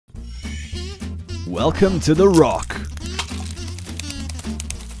Welcome to The Rock.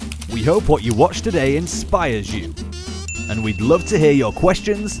 We hope what you watch today inspires you, and we'd love to hear your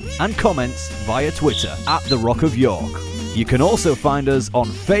questions and comments via Twitter at The Rock of York. You can also find us on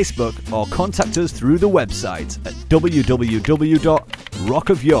Facebook or contact us through the website at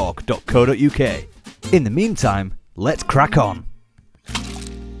www.rockofyork.co.uk. In the meantime, let's crack on.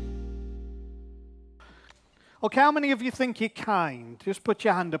 Okay, how many of you think you're kind? Just put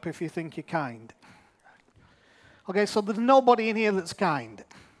your hand up if you think you're kind. Okay, so there's nobody in here that's kind.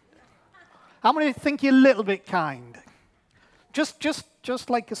 How many think you're a little bit kind? Just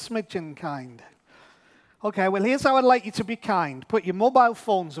like a smidgen kind. Okay, well, here's how I'd like you to be kind. Put your mobile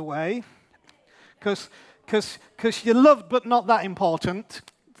phones away, because you're loved but not that important,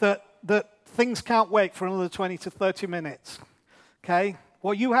 that things can't wait for another 20 to 30 minutes. Okay?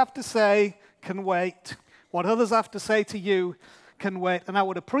 What you have to say can wait. What others have to say to you can wait. And I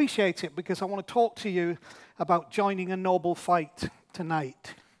would appreciate it because I want to talk to you about joining a noble fight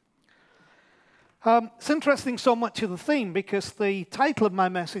tonight. It's interesting so much of the theme because the title of my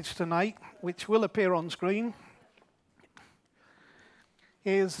message tonight, which will appear on screen,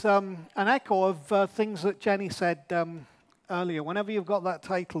 is an echo of things that Jenny said earlier. Whenever you've got that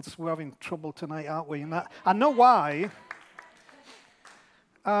title, we're having trouble tonight, aren't we? And I know why.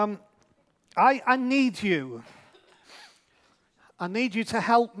 I need you. I need you to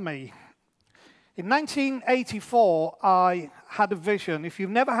help me. In 1984, I had a vision. If you've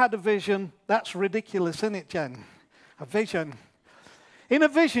never had a vision, that's ridiculous, isn't it, Jen? A vision. In a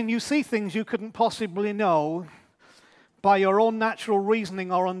vision, you see things you couldn't possibly know by your own natural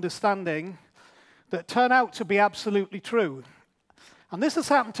reasoning or understanding that turn out to be absolutely true. And this has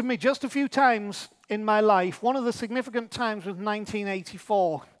happened to me just a few times in my life. One of the significant times was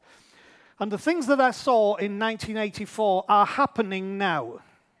 1984. And the things that I saw in 1984 are happening now.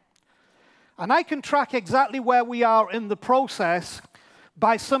 And I can track exactly where we are in the process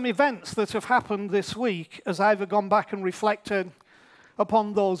by some events that have happened this week as I've gone back and reflected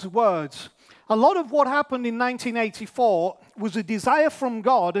upon those words. A lot of what happened in 1984 was a desire from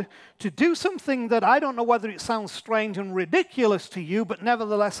God to do something that I don't know whether it sounds strange and ridiculous to you, but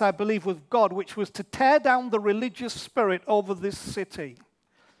nevertheless I believe with God, which was to tear down the religious spirit over this city.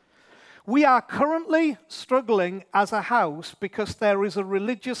 We are currently struggling as a house because there is a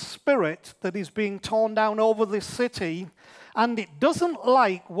religious spirit that is being torn down over this city, and it doesn't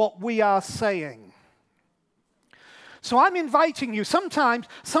like what we are saying. So I'm inviting you, sometimes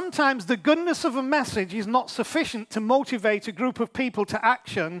the goodness of a message is not sufficient to motivate a group of people to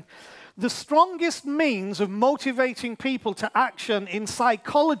action. The strongest means of motivating people to action in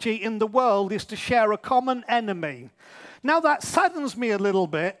psychology in the world is to share a common enemy. Now that saddens me a little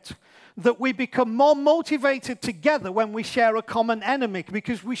bit, that we become more motivated together when we share a common enemy,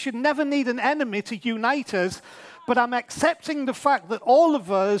 because we should never need an enemy to unite us. But I'm accepting the fact that all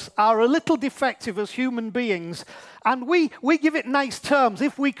of us are a little defective as human beings, and we give it nice terms.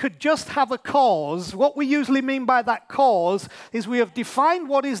 If we could just have a cause, what we usually mean by that cause is we have defined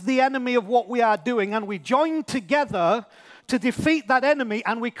what is the enemy of what we are doing, and we join together to defeat that enemy,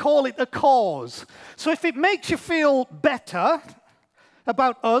 and we call it a cause. So if it makes you feel better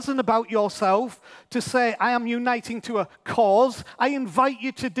about us and about yourself to say, I am uniting to a cause, I invite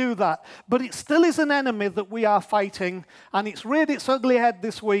you to do that. But it still is an enemy that we are fighting, and it's reared its ugly head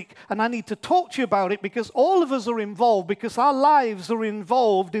this week, and I need to talk to you about it because all of us are involved, because our lives are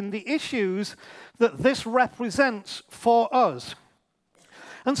involved in the issues that this represents for us.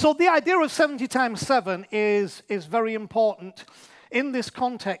 And so the idea of 70 times 7 is very important in this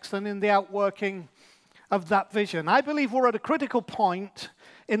context and in the outworking of that vision. I believe we're at a critical point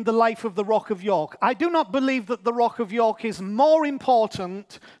in the life of the Rock of York. I do not believe that the Rock of York is more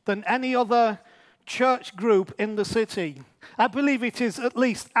important than any other church group in the city. I believe it is at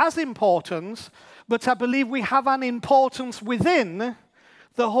least as important, but I believe we have an importance within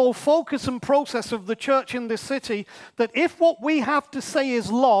the whole focus and process of the church in this city, that if what we have to say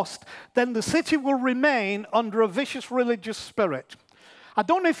is lost, then the city will remain under a vicious religious spirit. I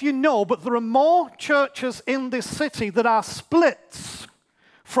don't know if you know, but there are more churches in this city that are splits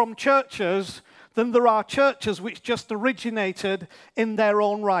from churches than there are churches which just originated in their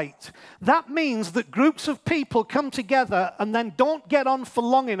own right. That means that groups of people come together and then don't get on for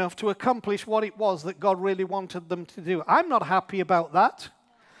long enough to accomplish what it was that God really wanted them to do. I'm not happy about that.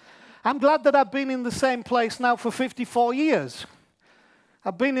 I'm glad that I've been in the same place now for 54 years.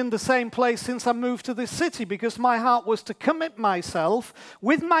 I've been in the same place since I moved to this city because my heart was to commit myself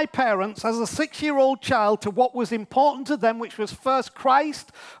with my parents as a 6-year-old child to what was important to them, which was first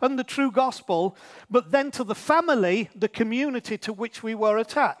Christ and the true gospel, but then to the family, the community to which we were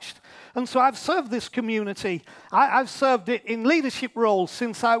attached. And so I've served this community. I've served it in leadership roles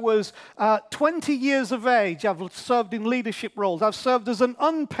since I was 20 years of age. I've served in leadership roles. I've served as an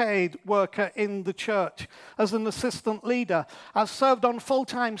unpaid worker in the church, as an assistant leader. I've served on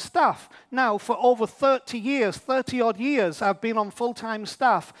full-time staff. Now, for over 30 years, 30-odd years, I've been on full-time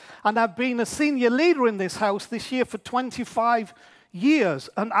staff. And I've been a senior leader in this house this year for 25 years.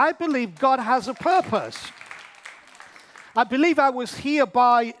 And I believe God has a purpose. I believe I was here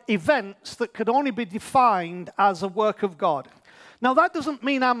by events that could only be defined as a work of God. Now, that doesn't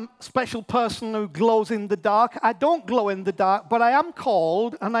mean I'm a special person who glows in the dark. I don't glow in the dark, but I am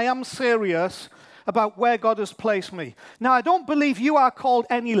called and I am serious about where God has placed me. Now, I don't believe you are called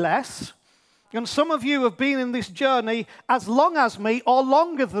any less. And some of you have been in this journey as long as me or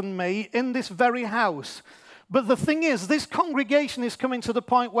longer than me in this very house. But the thing is, this congregation is coming to the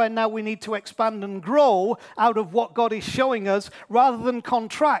point where now we need to expand and grow out of what God is showing us rather than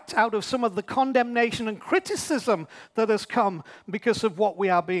contract out of some of the condemnation and criticism that has come because of what we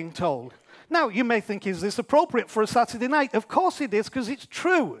are being told. Now, you may think, is this appropriate for a Saturday night? Of course it is, because it's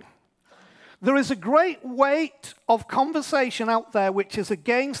true. There is a great weight of conversation out there which is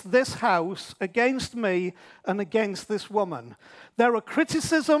against this house, against me, and against this woman. There are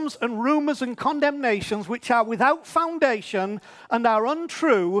criticisms and rumors and condemnations which are without foundation and are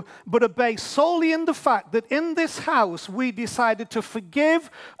untrue, but are based solely in the fact that in this house we decided to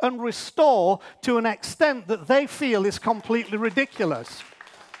forgive and restore to an extent that they feel is completely ridiculous.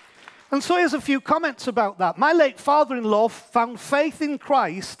 And so here's a few comments about that. My late father-in-law found faith in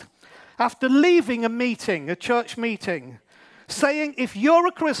Christ after leaving a meeting, a church meeting, saying, if you're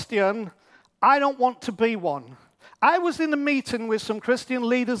a Christian, I don't want to be one. I was in a meeting with some Christian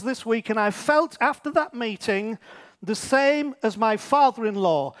leaders this week, and I felt after that meeting the same as my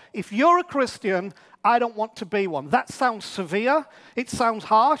father-in-law. If you're a Christian, I don't want to be one. That sounds severe, it sounds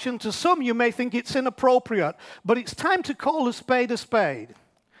harsh, and to some you may think it's inappropriate, but it's time to call a spade a spade.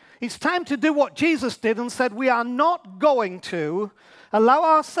 It's time to do what Jesus did and said, we are not going to allow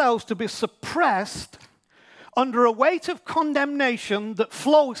ourselves to be suppressed under a weight of condemnation that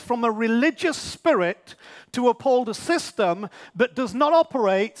flows from a religious spirit to uphold a system but does not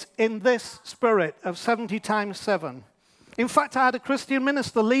operate in this spirit of 70 times 7. In fact, I had a Christian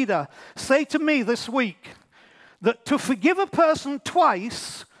minister leader say to me this week that to forgive a person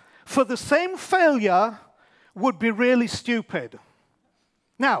twice for the same failure would be really stupid.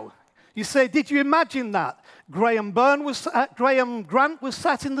 Now, you say, did you imagine that? Graham Grant was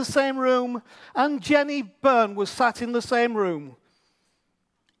sat in the same room, and Jenny Byrne was sat in the same room.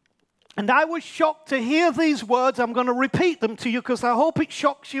 And I was shocked to hear these words. I'm going to repeat them to you because I hope it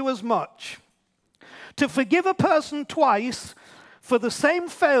shocks you as much. To forgive a person twice for the same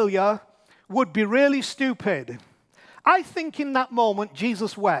failure would be really stupid. I think in that moment,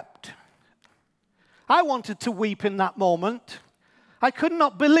 Jesus wept. I wanted to weep in that moment. I could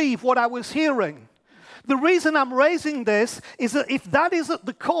not believe what I was hearing. The reason I'm raising this is that if that is at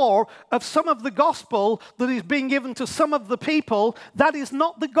the core of some of the gospel that is being given to some of the people, that is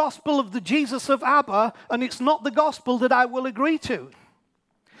not the gospel of the Jesus of Abba, and it's not the gospel that I will agree to.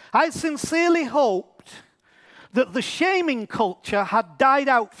 I sincerely hoped that the shaming culture had died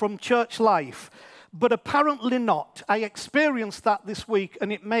out from church life, but apparently not. I experienced that this week,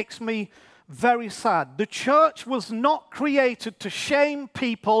 and it makes me very sad. The church was not created to shame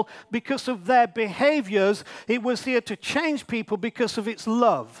people because of their behaviors. It was here to change people because of its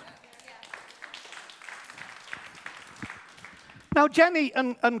love. Now, Jenny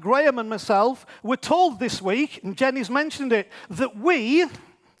and Graham and myself were told this week, and Jenny's mentioned it, that we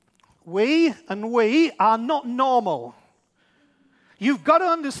are not normal. You've got to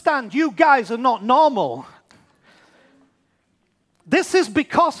understand, you guys are not normal. This is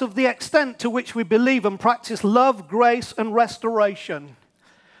because of the extent to which we believe and practice love, grace, and restoration.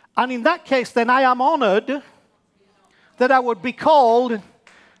 And in that case, then I am honored that I would be called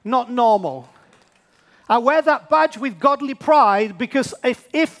not normal. I wear that badge with godly pride because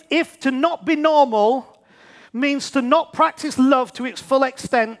if to not be normal means to not practice love to its full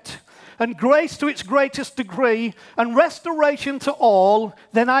extent and grace to its greatest degree and restoration to all,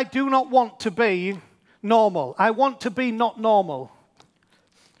 then I do not want to be normal. I want to be not normal.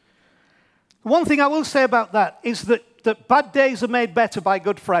 One thing I will say about that is that bad days are made better by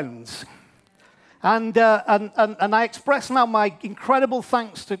good friends. And I express now my incredible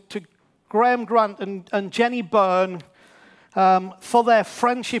thanks to Graham Grant and Jenny Byrne for their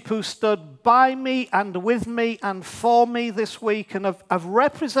friendship, who stood by me and with me and for me this week and have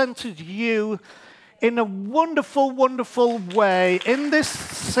represented you in a wonderful, wonderful way in this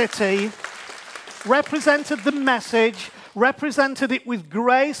city, represented the message, represented it with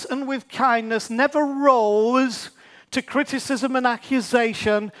grace and with kindness, never rose to criticism and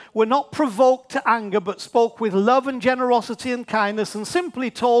accusation, were not provoked to anger, but spoke with love and generosity and kindness, and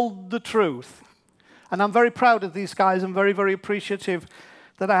simply told the truth. And I'm very proud of these guys. I'm very, very appreciative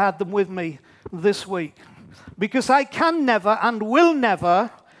that I had them with me this week. Because I can never and will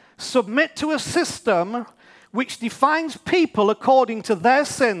never submit to a system which defines people according to their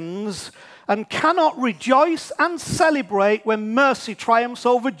sins and cannot rejoice and celebrate when mercy triumphs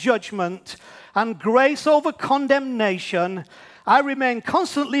over judgment and grace over condemnation. I remain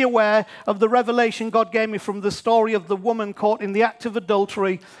constantly aware of the revelation God gave me from the story of the woman caught in the act of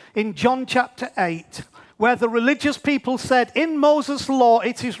adultery in John chapter 8, where the religious people said, in Moses' law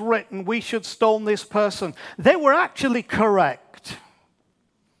it is written we should stone this person. They were actually correct.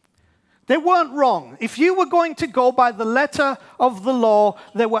 They weren't wrong. If you were going to go by the letter of the law,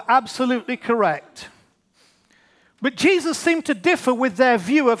 they were absolutely correct. But Jesus seemed to differ with their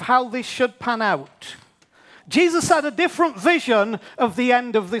view of how this should pan out. Jesus had a different vision of the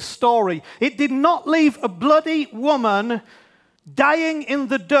end of this story. It did not leave a bloody woman dying in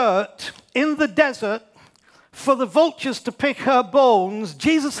the dirt, in the desert, for the vultures to pick her bones.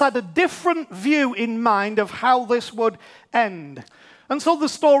 Jesus had a different view in mind of how this would end. And so the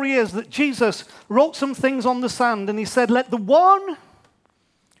story is that Jesus wrote some things on the sand and he said, let the one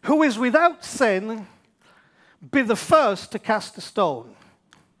who is without sin be the first to cast a stone.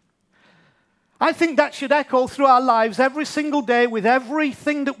 I think that should echo through our lives every single day with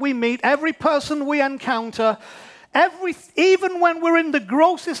everything that we meet, every person we encounter, even when we're in the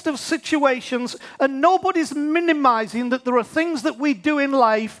grossest of situations, and nobody's minimizing that there are things that we do in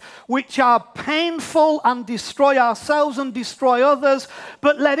life which are painful and destroy ourselves and destroy others,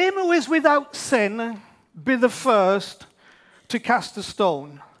 but let him who is without sin be the first to cast a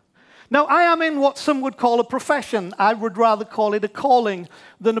stone. Now, I am in what some would call a profession. I would rather call it a calling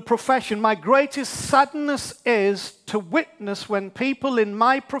than a profession. My greatest sadness is to witness when people in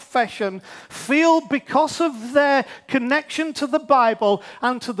my profession feel, because of their connection to the Bible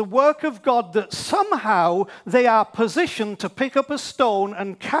and to the work of God, that somehow they are positioned to pick up a stone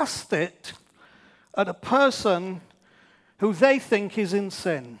and cast it at a person who they think is in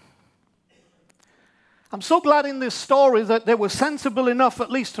sin. I'm so glad in this story that they were sensible enough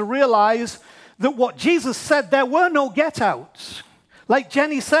at least to realize that what Jesus said, there were no get-outs. Like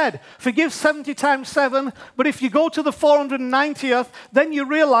Jenny said, forgive 70 times 7, but if you go to the 490th, then you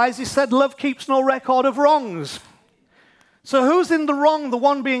realize he said love keeps no record of wrongs. So who's in the wrong, the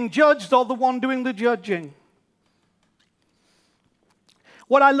one being judged or the one doing the judging?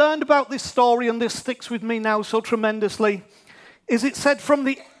 What I learned about this story, and this sticks with me now so tremendously, is it said from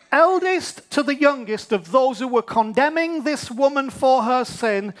the eldest to the youngest of those who were condemning this woman for her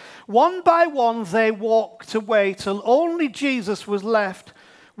sin, one by one they walked away till only Jesus was left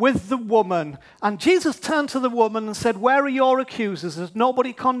with the woman. And Jesus turned to the woman and said, where are your accusers? Does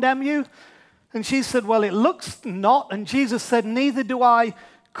nobody condemn you? And she said, well, it looks not. And Jesus said, neither do I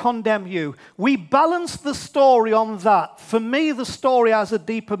condemn you. We balanced the story on that. For me, the story has a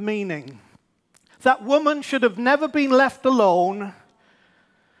deeper meaning. That woman should have never been left alone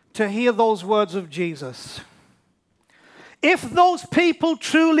to hear those words of Jesus. If those people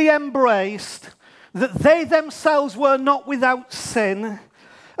truly embraced that they themselves were not without sin,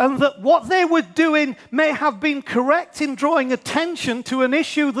 and that what they were doing may have been correct in drawing attention to an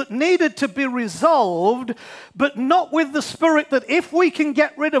issue that needed to be resolved, but not with the spirit that if we can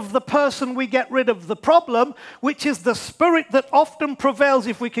get rid of the person, we get rid of the problem, which is the spirit that often prevails.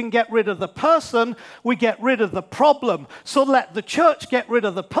 If we can get rid of the person, we get rid of the problem. So let the church get rid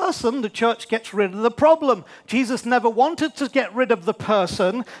of the person, the church gets rid of the problem. Jesus never wanted to get rid of the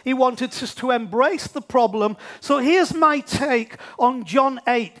person. He wanted us to embrace the problem. So here's my take on John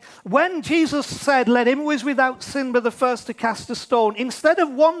 8. When Jesus said, let him who is without sin be the first to cast a stone, instead of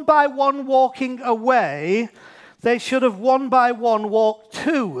one by one walking away, they should have one by one walked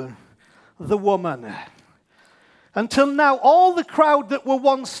to the woman. Until now, all the crowd that were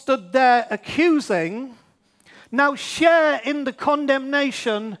once stood there accusing now share in the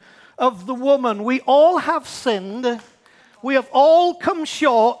condemnation of the woman. We all have sinned. We have all come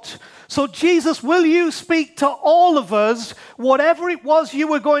short. So Jesus, will you speak to all of us, whatever it was you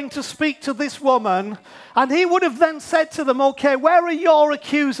were going to speak to this woman? And he would have then said to them, okay, where are your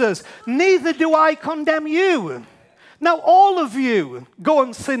accusers? Neither do I condemn you. Now all of you, go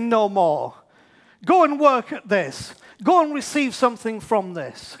and sin no more. Go and work at this. Go and receive something from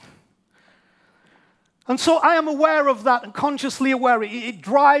this. And so I am aware of that and consciously aware. It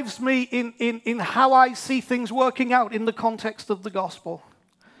drives me in how I see things working out in the context of the gospel.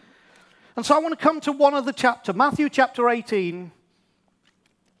 And so I want to come to one other chapter, Matthew chapter 18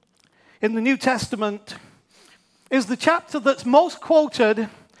 in the New Testament is the chapter that's most quoted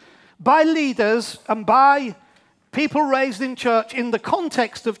by leaders and by people raised in church in the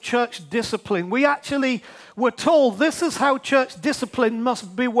context of church discipline. We actually were told this is how church discipline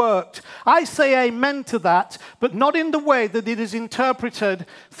must be worked. I say amen to that, but not in the way that it is interpreted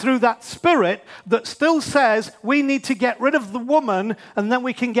through that spirit that still says we need to get rid of the woman and then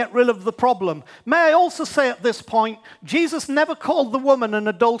we can get rid of the problem. May I also say at this point, Jesus never called the woman an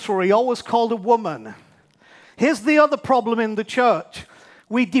adulterer, he always called a woman. Here's the other problem in the church.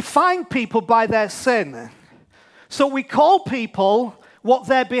 We define people by their sin. So we call people what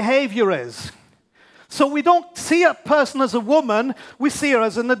their behavior is. So we don't see a person as a woman, we see her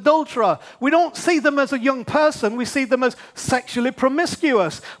as an adulterer. We don't see them as a young person, we see them as sexually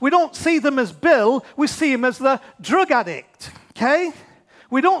promiscuous. We don't see them as Bill, we see him as the drug addict, okay?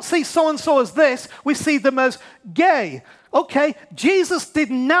 We don't see so-and-so as this, we see them as gay. Okay, Jesus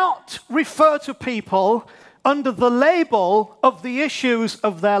did not refer to people under the label of the issues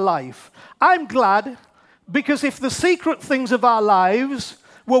of their life. I'm glad, because if the secret things of our lives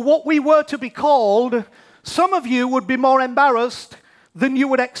were what we were to be called, some of you would be more embarrassed than you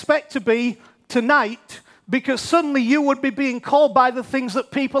would expect to be tonight, because suddenly you would be being called by the things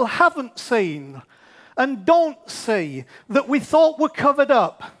that people haven't seen and don't see, that we thought were covered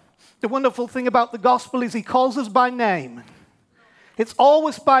up. The wonderful thing about the gospel is he calls us by name. It's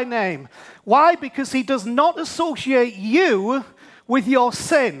always by name. Why? Because he does not associate you with your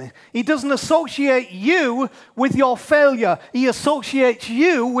sin. He doesn't associate you with your failure. He associates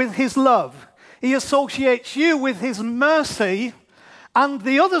you with his love. He associates you with his mercy. And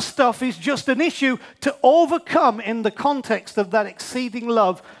the other stuff is just an issue to overcome in the context of that exceeding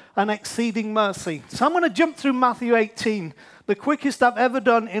love and exceeding mercy. So I'm going to jump through Matthew 18, the quickest I've ever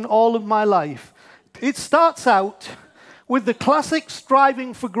done in all of my life. It starts out with the classic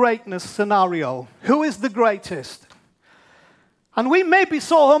striving for greatness scenario. Who is the greatest? And we may be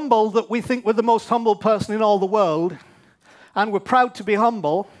so humble that we think we're the most humble person in all the world, and we're proud to be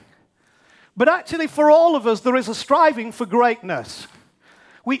humble. But actually, for all of us, there is a striving for greatness.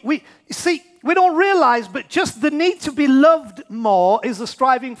 We don't realize, but just the need to be loved more is a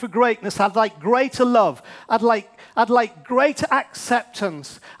striving for greatness. I'd like greater love. I'd like greater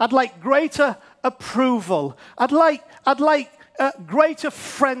acceptance. I'd like greater approval. I'd like greater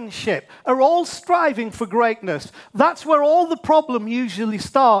friendship, are all striving for greatness. That's where all the problem usually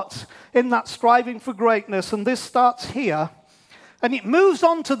starts, in that striving for greatness. And this starts here. And it moves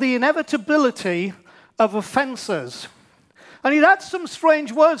on to the inevitability of offenses. And it adds some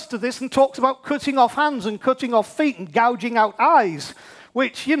strange words to this and talks about cutting off hands and cutting off feet and gouging out eyes,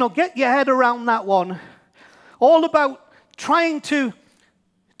 which, get your head around that one. All about trying to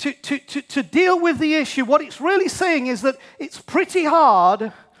deal with the issue. What it's really saying is that it's pretty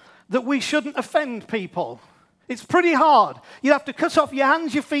hard that we shouldn't offend people. It's pretty hard. You have to cut off your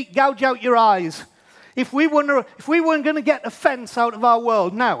hands, your feet, gouge out your eyes if we weren't going to get offense out of our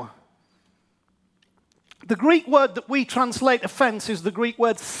world. Now, the Greek word that we translate offense is the Greek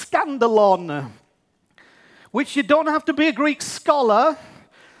word scandalon, which you don't have to be a Greek scholar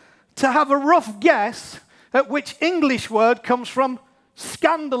to have a rough guess at which English word comes from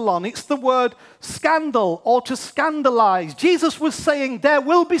scandalon. It's the word scandal, or to scandalize. Jesus was saying there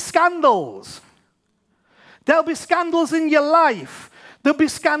will be scandals. There'll be scandals in your life. There'll be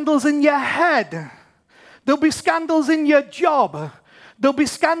scandals in your head. There'll be scandals in your job. There'll be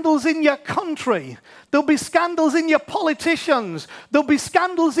scandals in your country. There'll be scandals in your politicians. There'll be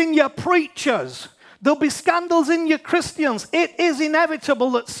scandals in your preachers. There'll be scandals in your Christians. It is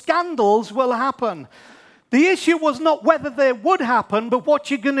inevitable that scandals will happen. The issue was not whether they would happen, but what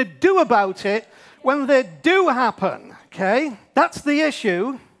you're going to do about it when they do happen, okay? That's the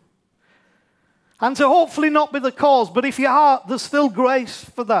issue. And to hopefully not be the cause, but if you are, there's still grace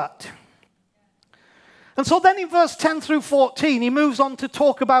for that. And so then in verse 10 through 14, he moves on to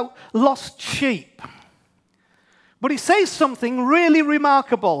talk about lost sheep. But he says something really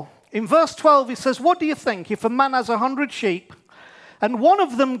remarkable. In verse 12, he says, what do you think if a man has 100 sheep, and one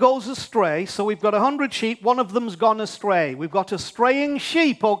of them goes astray? So we've got 100 sheep, one of them's gone astray. We've got a straying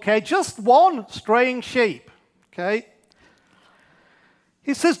sheep, okay? Just one straying sheep, okay?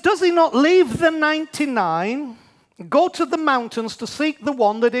 He says, does he not leave the 99, go to the mountains to seek the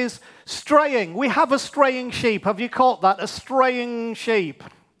one that is straying? We have a straying sheep. Have you caught that? A straying sheep.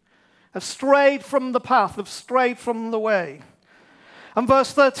 Have strayed from the path, have strayed from the way. And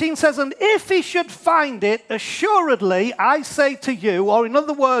verse 13 says, and if he should find it, assuredly, I say to you, or in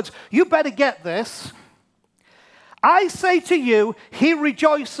other words, you better get this. I say to you, he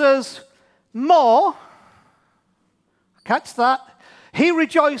rejoices more, catch that, he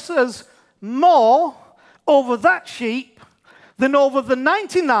rejoices more over that sheep than over the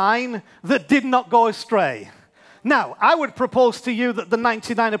 99 that did not go astray. Now, I would propose to you that the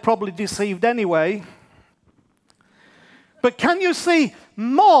 99 are probably deceived anyway. But can you see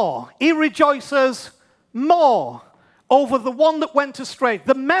more? He rejoices more over the one that went astray.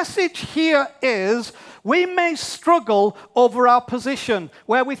 The message here is we may struggle over our position,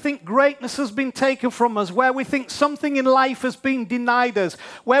 where we think greatness has been taken from us, where we think something in life has been denied us,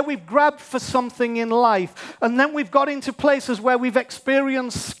 where we've grabbed for something in life, and then we've got into places where we've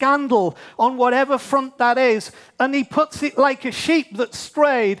experienced scandal on whatever front that is, and he puts it like a sheep that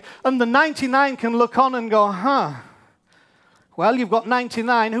strayed, and the 99 can look on and go, well, you've got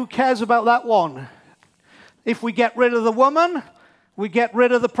 99, who cares about that one? If we get rid of the woman, we get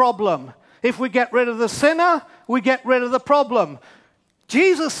rid of the problem. If we get rid of the sinner, we get rid of the problem.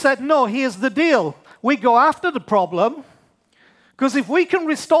 Jesus said, no, here's the deal. We go after the problem, because if we can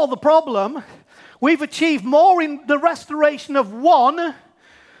restore the problem, we've achieved more in the restoration of one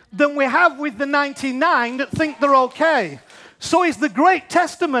than we have with the 99 that think they're okay. So is the great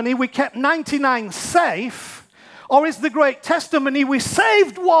testimony we kept 99 safe, or is the great testimony we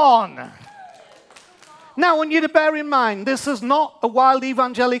saved one? Now, I want you to bear in mind, this is not a wild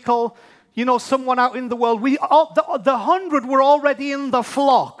evangelical, someone out in the world. The 100 were already in the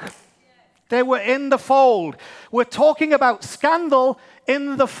flock. They were in the fold. We're talking about scandal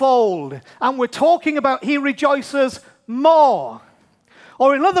in the fold. And we're talking about he rejoices more.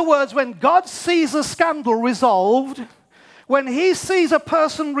 Or in other words, when God sees a scandal resolved, when he sees a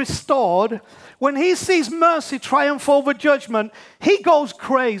person restored, when he sees mercy triumph over judgment, he goes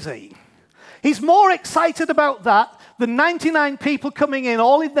crazy. He's more excited about that than 99 people coming in,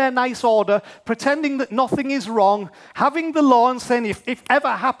 all in their nice order, pretending that nothing is wrong, having the law and saying, if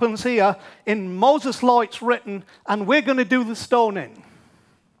ever happens here, in Moses' law it's written, and we're going to do the stoning.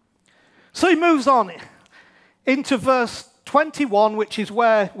 So he moves on into verse 21, which is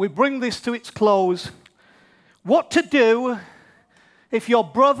where we bring this to its close. What to do if your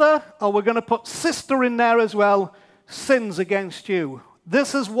brother, or we're going to put sister in there as well, sins against you.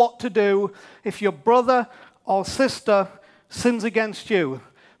 This is what to do if your brother or sister sins against you.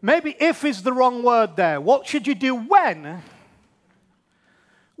 Maybe if is the wrong word there. What should you do when?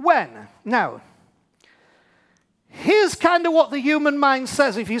 When? Now, here's kind of what the human mind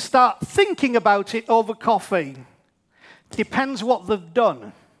says if you start thinking about it over coffee. Depends what they've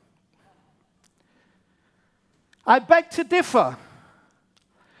done. I beg to differ.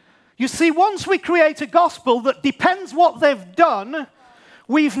 You see, once we create a gospel that depends what they've done,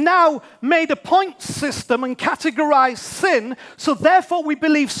 we've now made a point system and categorized sin, so therefore we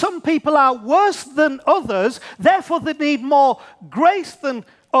believe some people are worse than others, therefore they need more grace than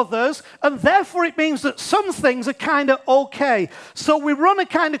others, and therefore it means that some things are kind of okay. So we run a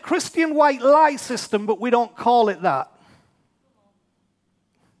kind of Christian white lie system, but we don't call it that.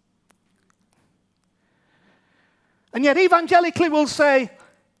 And yet evangelically we'll say,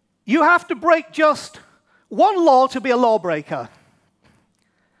 you have to break just one law to be a lawbreaker.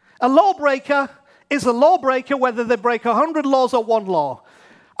 A lawbreaker is a lawbreaker whether they break 100 laws or one law.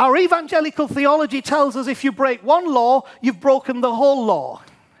 Our evangelical theology tells us if you break one law, you've broken the whole law.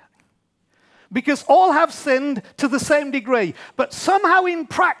 Because all have sinned to the same degree. But somehow in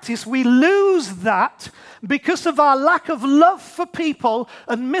practice we lose that because of our lack of love for people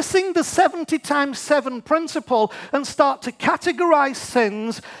and missing the 70 times 7 principle and start to categorize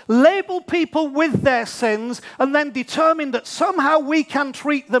sins, label people with their sins, and then determine that somehow we can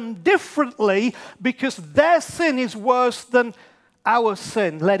treat them differently because their sin is worse than our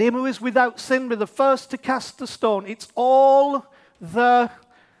sin. Let him who is without sin be the first to cast the stone. It's all the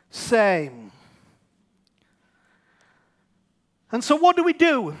same. And so what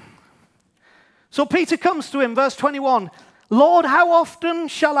do? So Peter comes to him, verse 21. Lord, how often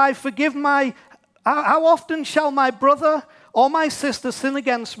shall my brother or my sister sin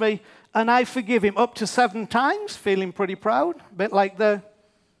against me and I forgive him? Up to 7 times, feeling pretty proud. A bit like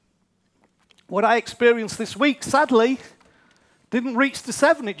what I experienced this week, sadly, didn't reach to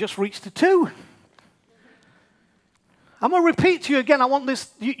 7, it just reached to 2. I'm going to repeat to you again, I want this,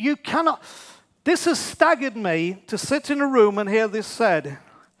 you cannot... This has staggered me to sit in a room and hear this said.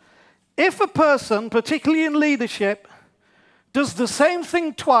 If a person, particularly in leadership, does the same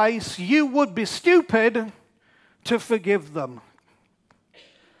thing twice, you would be stupid to forgive them.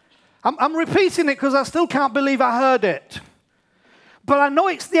 I'm repeating it because I still can't believe I heard it. But I know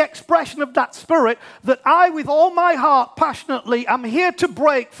it's the expression of that spirit that I, with all my heart, passionately, am here to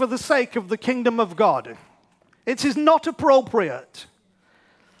break for the sake of the kingdom of God. It is not appropriate.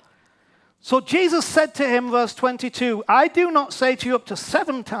 So Jesus said to him, verse 22, I do not say to you up to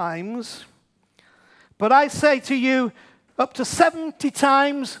 7 times, but I say to you up to 70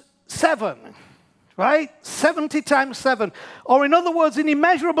 times 7. Right? 70 times 7. Or in other words, an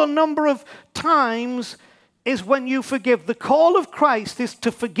immeasurable number of times is when you forgive. The call of Christ is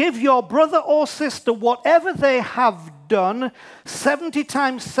to forgive your brother or sister whatever they have done 70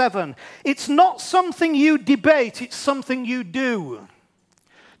 times 7. It's not something you debate, it's something you do.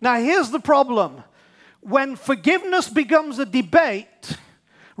 Now here's the problem. When forgiveness becomes a debate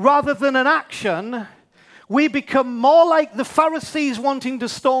rather than an action, we become more like the Pharisees wanting to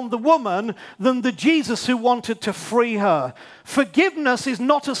stone the woman than the Jesus who wanted to free her. Forgiveness is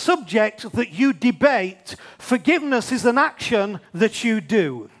not a subject that you debate. Forgiveness is an action that you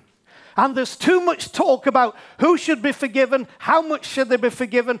do. And there's too much talk about who should be forgiven, how much should they be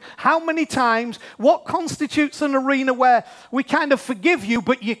forgiven, how many times, what constitutes an arena where we kind of forgive you,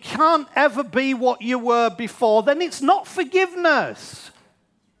 but you can't ever be what you were before. Then it's not forgiveness.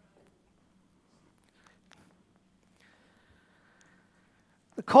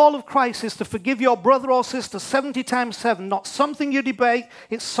 The call of Christ is to forgive your brother or sister 70 times 7, not something you debate,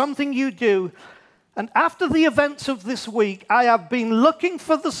 it's something you do. And after the events of this week, I have been looking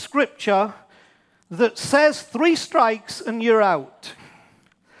for the scripture that says 3 strikes and you're out.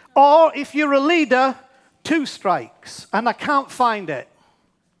 Or if you're a leader, 2 strikes, and I can't find it.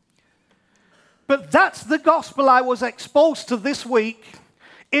 But that's the gospel I was exposed to this week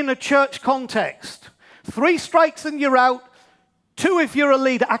in a church context. 3 strikes and you're out. 2 if you're a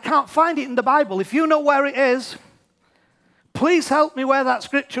leader. I can't find it in the Bible. If you know where it is, please help me where that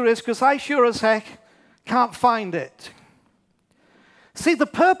scripture is, because I sure as heck can't find it. See, the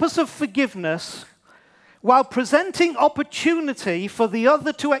purpose of forgiveness, while presenting opportunity for the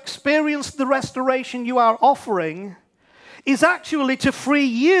other to experience the restoration you are offering, is actually to free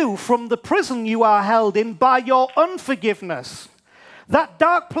you from the prison you are held in by your unforgiveness. That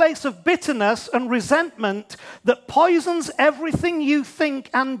dark place of bitterness and resentment that poisons everything you think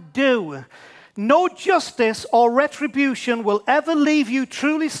and do. No justice or retribution will ever leave you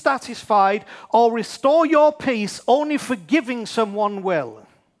truly satisfied or restore your peace. Only forgiving someone will.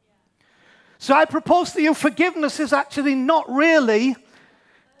 So I propose to you, forgiveness is actually not really,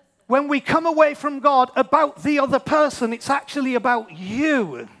 when we come away from God, about the other person. It's actually about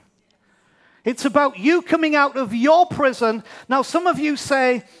you. It's about you coming out of your prison. Now, some of you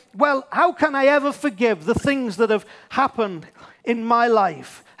say, well, how can I ever forgive the things that have happened in my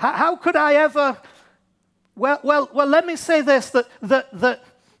life? How could I ever? Well, let me say this,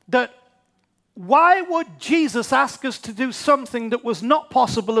 that why would Jesus ask us to do something that was not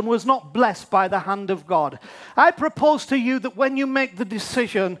possible and was not blessed by the hand of God? I propose to you that when you make the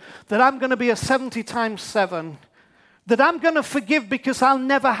decision that I'm going to be a 70 times 7, that I'm going to forgive because I'll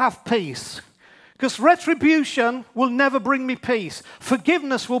never have peace. Because retribution will never bring me peace.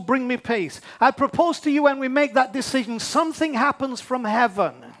 Forgiveness will bring me peace. I propose to you when we make that decision, something happens from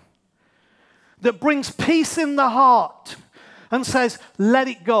heaven that brings peace in the heart and says, let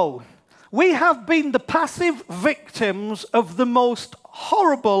it go. We have been the passive victims of the most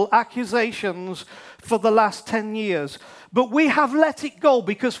horrible accusations for the last 10 years. But we have let it go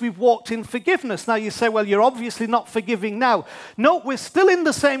because we've walked in forgiveness. Now you say, well, you're obviously not forgiving now. No, we're still in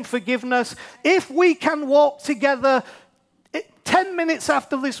the same forgiveness. If we can walk together 10 minutes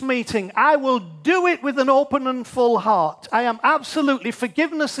after this meeting, I will do it with an open and full heart. I am absolutely,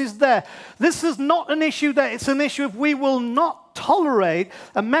 forgiveness is there. This is not an issue that it's an issue of we will not tolerate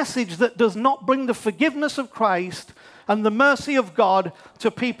a message that does not bring the forgiveness of Christ and the mercy of God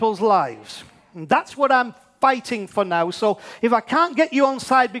to people's lives. And that's what I'm fighting for now. So if I can't get you on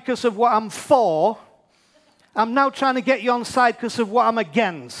side because of what I'm for, I'm now trying to get you on side because of what I'm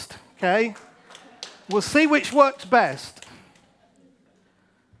against. Okay? We'll see which works best.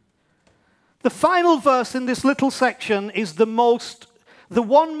 The final verse in this little section is the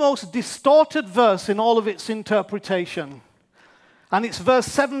one most distorted verse in all of its interpretation. And it's verse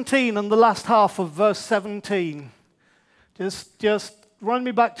 17 and the last half of verse 17. Just run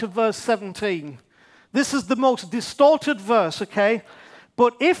me back to verse 17. This is the most distorted verse, okay?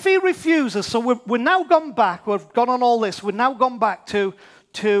 But if he refuses, so we're now gone back, we've gone on all this, we're now gone back to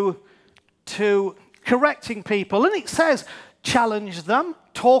correcting people. And it says, challenge them,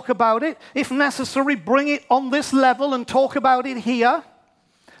 talk about it. If necessary, bring it on this level and talk about it here.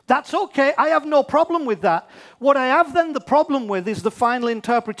 That's okay. I have no problem with that. What I have then the problem with is the final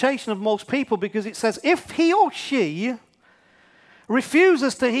interpretation of most people, because it says, if he or she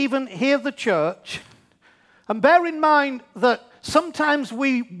refuses to even hear the church, and bear in mind that sometimes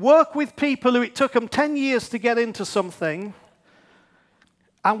we work with people who it took them 10 years to get into something,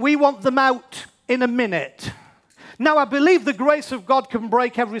 and we want them out in a minute. Now, I believe the grace of God can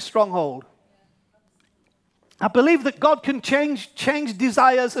break every stronghold. I believe that God can change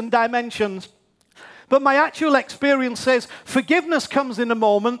desires and dimensions. But my actual experience says forgiveness comes in a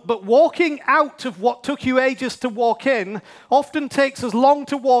moment, but walking out of what took you ages to walk in often takes as long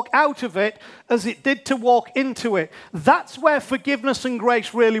to walk out of it as it did to walk into it. That's where forgiveness and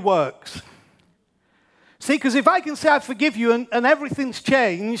grace really works. See, because if I can say I forgive you and everything's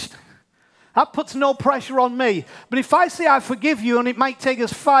changed, that puts no pressure on me. But if I say I forgive you and it might take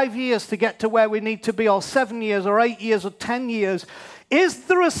us 5 years to get to where we need to be, or 7 years, or 8 years, or 10 years, is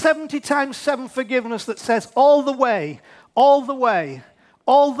there a 70 times 7 forgiveness that says all the way, all the way,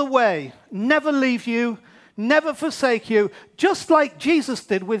 all the way, never leave you, never forsake you, just like Jesus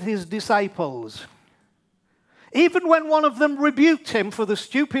did with his disciples? Even when one of them rebuked him for the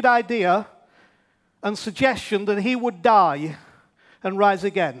stupid idea and suggestion that he would die and rise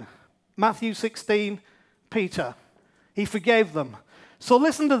again. Matthew 16, Peter. He forgave them. So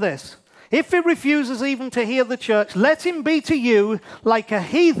listen to this. If he refuses even to hear the church, let him be to you like a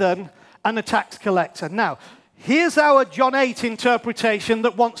heathen and a tax collector. Now, here's our John 8 interpretation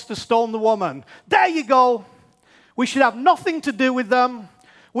that wants to stone the woman. There you go. We should have nothing to do with them.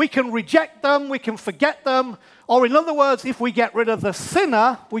 We can reject them. We can forget them. Or in other words, if we get rid of the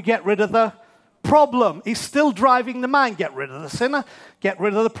sinner, we get rid of the problem. He's still driving the mind. Get rid of the sinner, get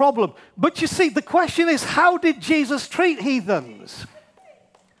rid of the problem. But you see, the question is, how did Jesus treat heathens?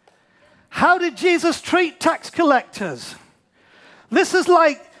 How did Jesus treat tax collectors? This is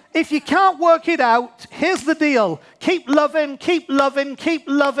like, if you can't work it out, here's the deal. Keep loving, keep loving, keep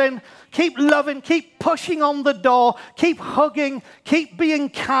loving, keep loving, keep pushing on the door, keep hugging, keep being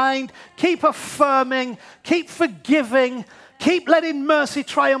kind, keep affirming, keep forgiving, keep letting mercy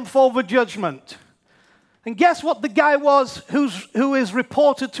triumph over judgment. And guess what the guy was who is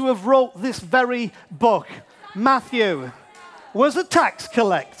reported to have wrote this very book? Matthew was a tax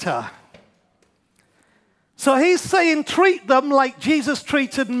collector. So he's saying, treat them like Jesus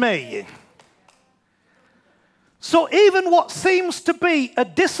treated me. So even what seems to be a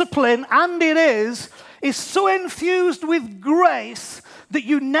discipline, and it is so infused with grace that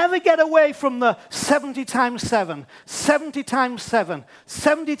you never get away from the 70 times 7, 70 times 7,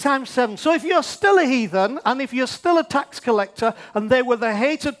 70 times 7. So if you're still a heathen, and if you're still a tax collector, and they were the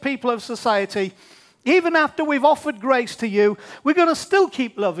hated people of society, even after we've offered grace to you, we're going to still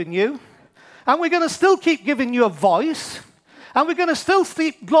keep loving you, and we're going to still keep giving you a voice, and we're going to still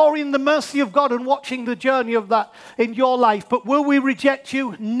keep glorying in the mercy of God and watching the journey of that in your life. But will we reject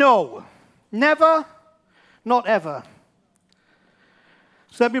you? No. Never, not ever.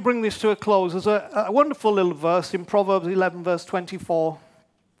 So let me bring this to a close. There's a wonderful little verse in Proverbs 11, verse 24,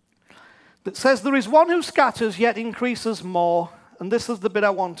 that says, there is one who scatters yet increases more. And this is the bit I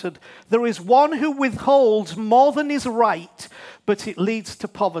wanted. There is one who withholds more than is right, but it leads to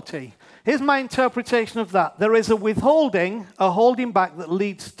poverty. Here's my interpretation of that. There is a withholding, a holding back that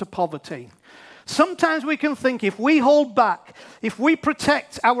leads to poverty. Sometimes we can think if we hold back, if we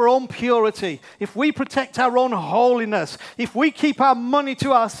protect our own purity, if we protect our own holiness, if we keep our money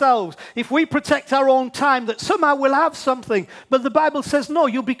to ourselves, if we protect our own time, that somehow we'll have something. But the Bible says, no,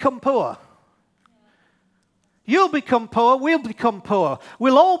 you'll become poor. You'll become poor, we'll become poor.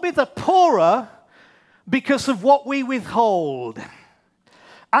 We'll all be the poorer because of what we withhold.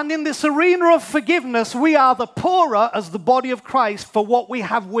 And in this arena of forgiveness, we are the poorer as the body of Christ for what we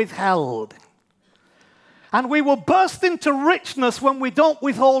have withheld. And we will burst into richness when we don't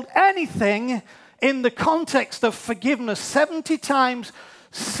withhold anything in the context of forgiveness. 70 times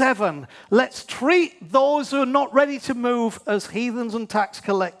 7. Let's treat those who are not ready to move as heathens and tax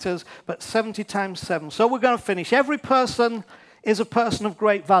collectors, but 70 times 7. So we're going to finish. Every person is a person of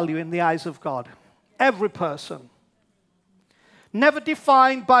great value in the eyes of God. Every person. Never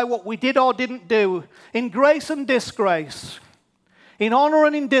defined by what we did or didn't do, in grace and disgrace, in honor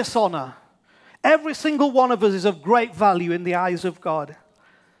and in dishonor. Every single one of us is of great value in the eyes of God.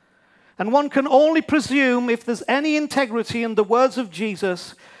 And one can only presume, if there's any integrity in the words of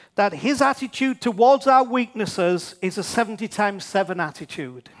Jesus, that his attitude towards our weaknesses is a 70 times 7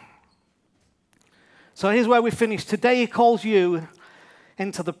 attitude. So here's where we finish. Today he calls you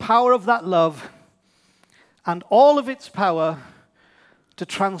into the power of that love and all of its power to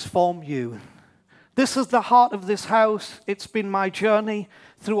transform you. This is the heart of this house. It's been my journey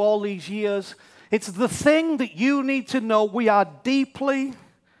through all these years. It's the thing that you need to know we are deeply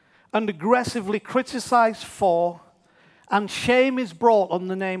and aggressively criticized for, and shame is brought on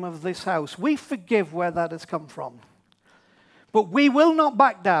the name of this house. We forgive where that has come from. But we will not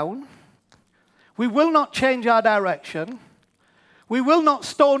back down. We will not change our direction. We will not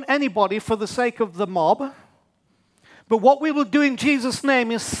stone anybody for the sake of the mob. But what we will do in Jesus'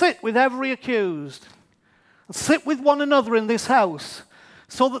 name is sit with every accused. And sit with one another in this house.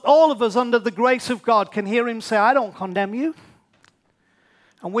 So that all of us under the grace of God can hear him say, I don't condemn you.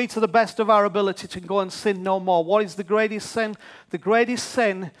 And we, to the best of our ability, to go and sin no more. What is the greatest sin? The greatest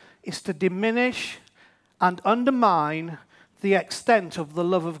sin is to diminish and undermine the extent of the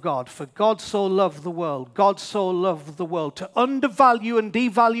love of God. For God so loved the world. God so loved the world. To undervalue and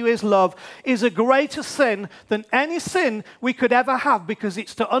devalue his love is a greater sin than any sin we could ever have, because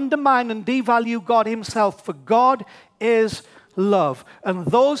it's to undermine and devalue God himself. For God is love. And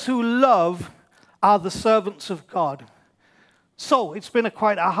those who love are the servants of God. So, it's been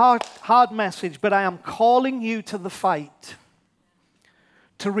quite a hard message, but I am calling you to the fight.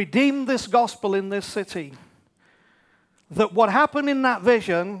 To redeem this gospel in this city. That what happened in that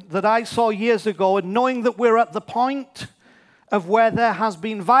vision that I saw years ago, and knowing that we're at the point of where there has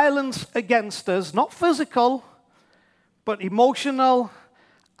been violence against us, not physical, but emotional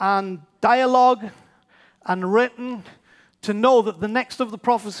and dialogue and written, to know that the next of the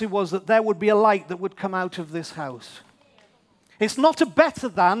prophecy was that there would be a light that would come out of this house. It's not a better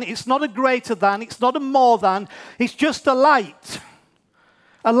than, it's not a greater than, it's not a more than, it's just a light.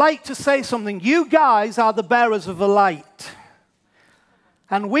 A light to say something. You guys are the bearers of a light.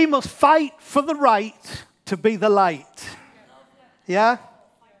 And we must fight for the right to be the light. Yeah?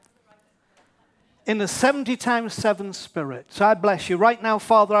 In a 70 times 7 spirit. So I bless you. Right now,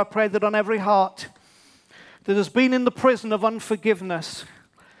 Father, I pray that on every heart that has been in the prison of unforgiveness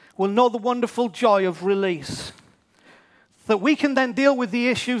will know the wonderful joy of release. That we can then deal with the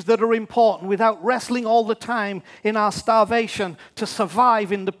issues that are important without wrestling all the time in our starvation to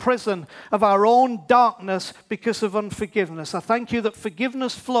survive in the prison of our own darkness because of unforgiveness. I thank you that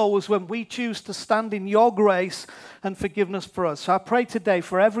forgiveness flows when we choose to stand in your grace and forgiveness for us. So I pray today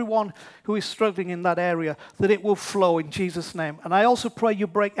for everyone who is struggling in that area that it will flow in Jesus' name. And I also pray you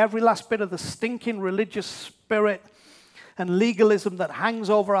break every last bit of the stinking religious spirit and legalism that hangs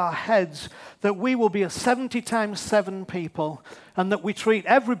over our heads, that we will be a 70 times 7 people, and that we treat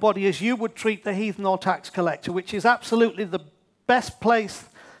everybody as you would treat the heathen or tax collector, which is absolutely the best place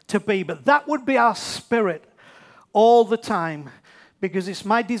to be. But that would be our spirit all the time, because it's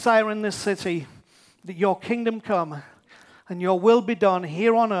my desire in this city that your kingdom come and your will be done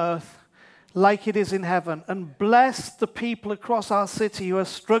here on earth like it is in heaven. And bless the people across our city who are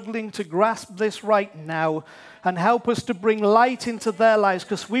struggling to grasp this right now, and help us to bring light into their lives,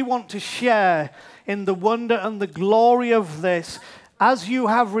 because we want to share in the wonder and the glory of this as you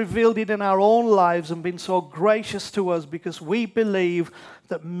have revealed it in our own lives and been so gracious to us, because we believe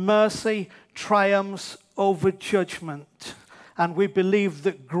that mercy triumphs over judgment. And we believe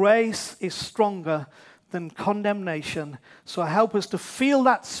that grace is stronger than condemnation. So help us to feel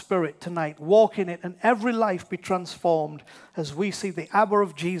that spirit tonight, walk in it, and every life be transformed as we see the Abba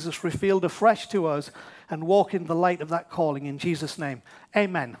of Jesus revealed afresh to us and walk in the light of that calling in Jesus' name.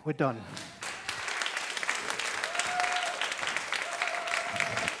 Amen. We're done.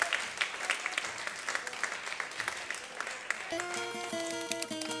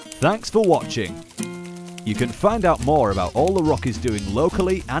 Thanks for watching. You can find out more about all The Rock is doing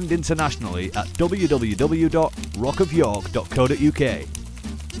locally and internationally at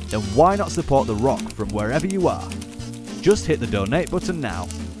www.rockofyork.co.uk. And why not support The Rock from wherever you are? Just hit the donate button now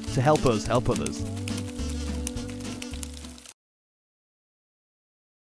to help us help others.